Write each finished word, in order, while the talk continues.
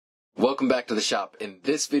Welcome back to the shop. In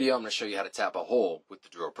this video, I'm going to show you how to tap a hole with the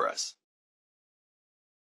drill press.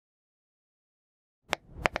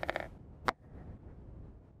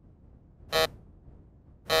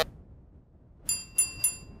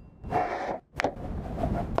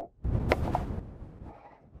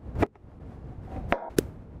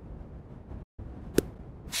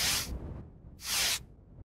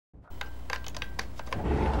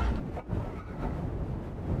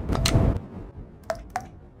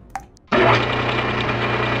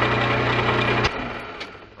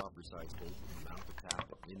 Mount the tap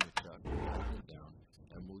in the chuck, hold it down,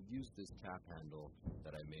 and we'll use this tap handle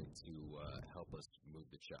that I made to help us move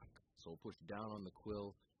the chuck. So we'll push down on the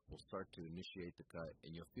quill, we'll start to initiate the cut,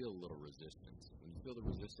 and you'll feel a little resistance. When you feel the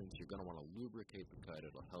resistance, you're going to want to lubricate the cut.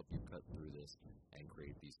 It'll help you cut through this and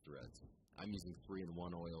create these threads. I'm using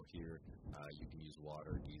 3-in-1 oil here. You can use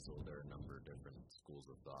water, diesel. There are a number of different schools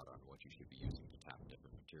of thought on what you should be using to tap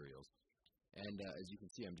different materials. And as you can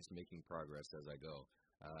see, I'm just making progress as I go.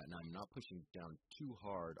 Now I'm not pushing down too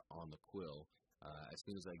hard on the quill. As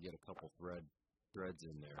soon as I get a couple threads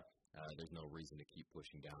in there, there's no reason to keep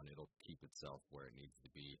pushing down. It'll keep itself where it needs to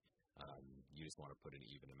be. You just want to put an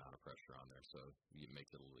even amount of pressure on there so it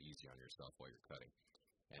makes it a little easier on yourself while you're cutting.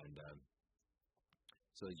 And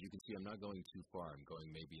so as you can see, I'm not going too far. I'm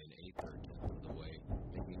going maybe an eighth or a tenth of the way,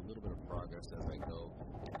 making a little bit of progress as I go,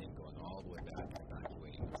 and then going all the way back and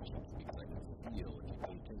evacuating those chips, because I can feel, if you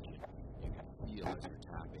pay attention, you can feel as you're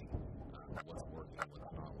tapping what's working,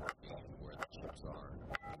 what's not working, and where the chips are in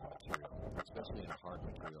the material. Especially in a hard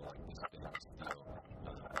material like this stainless steel,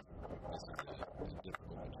 this is a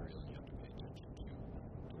difficult material, and you have to pay attention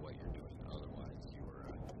to what you're doing. Otherwise,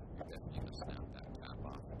 you're definitely going to snap that tap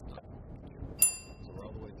off. It's not going to do. So we're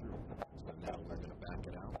all the way through. So now we're going to back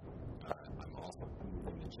it out. I'm also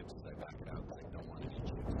moving the chips as I back it out because I don't want any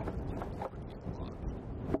chips to get lost.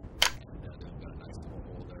 And then we've got a nice little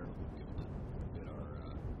hole there. We'll be able to fit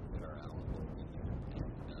our Allen bolt in here,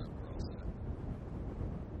 and we're all set.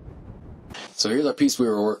 So here's our piece we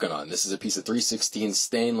were working on. This is a piece of 3/16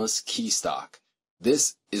 stainless key stock.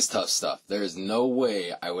 This is tough stuff. There is no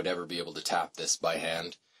way I would ever be able to tap this by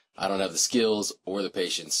hand. I don't have the skills or the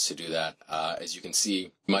patience to do that. As you can see,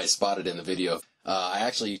 you might have spotted in the video, I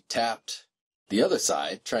actually tapped the other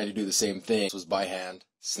side, trying to do the same thing. This was by hand,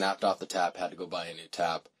 snapped off the tap, had to go buy a new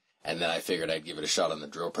tap, and then I figured I'd give it a shot on the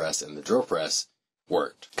drill press, and the drill press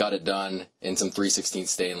worked. Got it done in some 3/16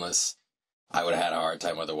 stainless. I would have had a hard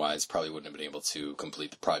time otherwise, probably wouldn't have been able to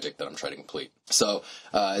complete the project that I'm trying to complete. So,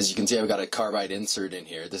 as you can see, I've got a carbide insert in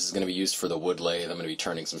here. This is going to be used for the wood lathe. I'm going to be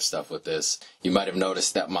turning some stuff with this. You might have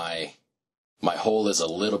noticed that my hole is a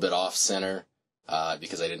little bit off center,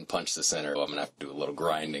 because I didn't punch the center. Well, I'm going to have to do a little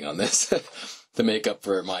grinding on this to make up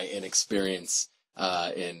for my inexperience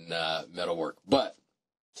in metalwork. But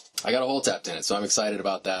I got a hole tapped in it, so I'm excited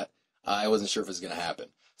about that. I wasn't sure if it was going to happen.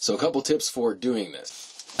 So a couple tips for doing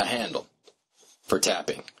this. A handle for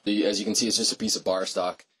tapping. As you can see, it's just a piece of bar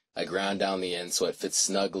stock. I ground down the end so it fits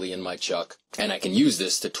snugly in my chuck, and I can use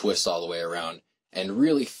this to twist all the way around and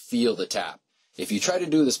really feel the tap. If you try to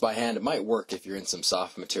do this by hand, it might work if you're in some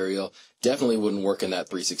soft material. Definitely wouldn't work in that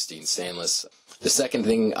 3/16 stainless. The second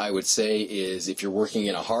thing I would say is if you're working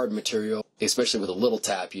in a hard material, especially with a little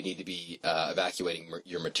tap, you need to be evacuating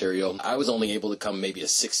your material. I was only able to come maybe a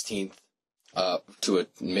 16th to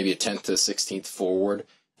maybe a 10th to 16th forward,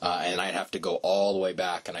 and I'd have to go all the way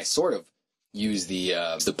back, and I sort of use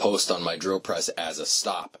the post on my drill press as a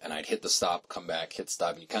stop, and I'd hit the stop, come back, hit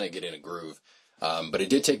stop, and you kind of get in a groove. But it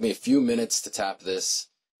did take me a few minutes to tap this.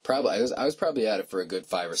 I was probably at it for a good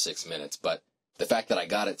 5 or 6 minutes, but the fact that I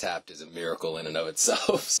got it tapped is a miracle in and of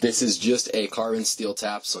itself. This is just a carbon steel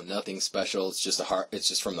tap, so nothing special. It's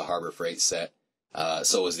just from the Harbor Freight set.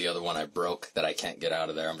 So was the other one I broke that I can't get out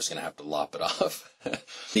of there. I'm just going to have to lop it off.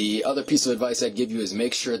 The other piece of advice I'd give you is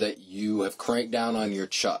make sure that you have cranked down on your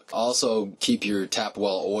chuck. Also, keep your tap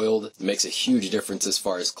well oiled. It makes a huge difference as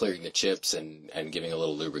far as clearing the chips and giving a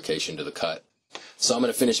little lubrication to the cut. So I'm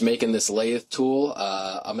going to finish making this lathe tool.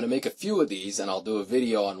 I'm going to make a few of these, and I'll do a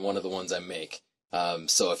video on one of the ones I make.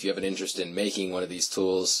 So if you have an interest in making one of these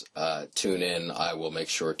tools, tune in. I will make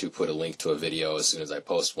sure to put a link to a video as soon as I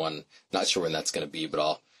post one. Not sure when that's going to be,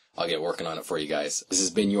 but I'll get working on it for you guys. This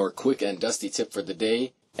has been your quick and dusty tip for the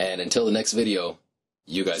day, and until the next video,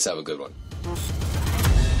 you guys have a good one.